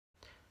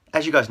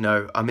As you guys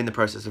know, I'm in the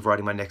process of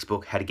writing my next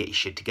book, How to Get Your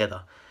Shit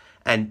Together.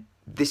 And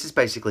this is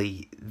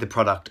basically the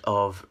product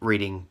of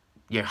reading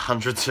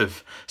hundreds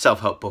of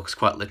self-help books,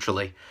 quite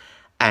literally,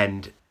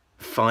 and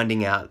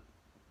finding out,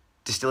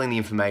 distilling the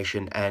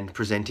information and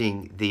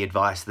presenting the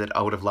advice that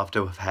I would have loved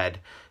to have had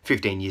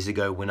 15 years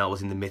ago when I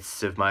was in the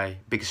midst of my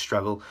biggest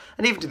struggle,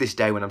 and even to this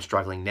day when I'm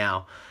struggling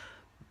now.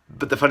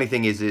 But the funny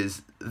thing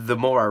is the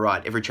more I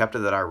write, every chapter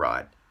that I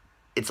write,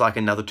 it's like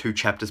another 2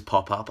 chapters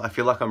pop up. I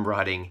feel like I'm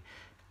fighting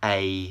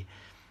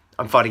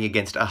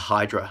against a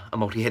hydra, a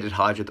multi-headed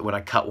hydra, that when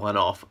I cut one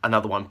off,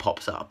 another one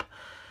pops up.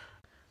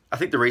 I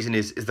think the reason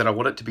is that I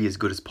want it to be as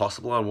good as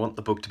possible. I want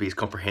the book to be as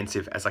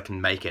comprehensive as I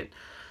can make it.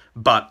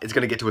 But it's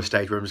going to get to a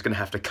stage where I'm just going to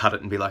have to cut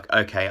it and be like,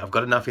 okay, I've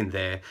got enough in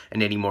there,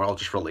 and any more I'll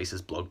just release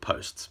as blog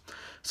posts.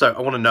 So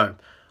I want to know,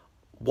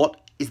 what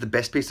is the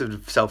best piece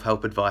of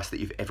self-help advice that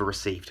you've ever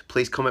received?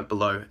 Please comment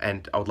below,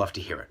 and I would love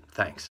to hear it.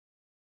 Thanks.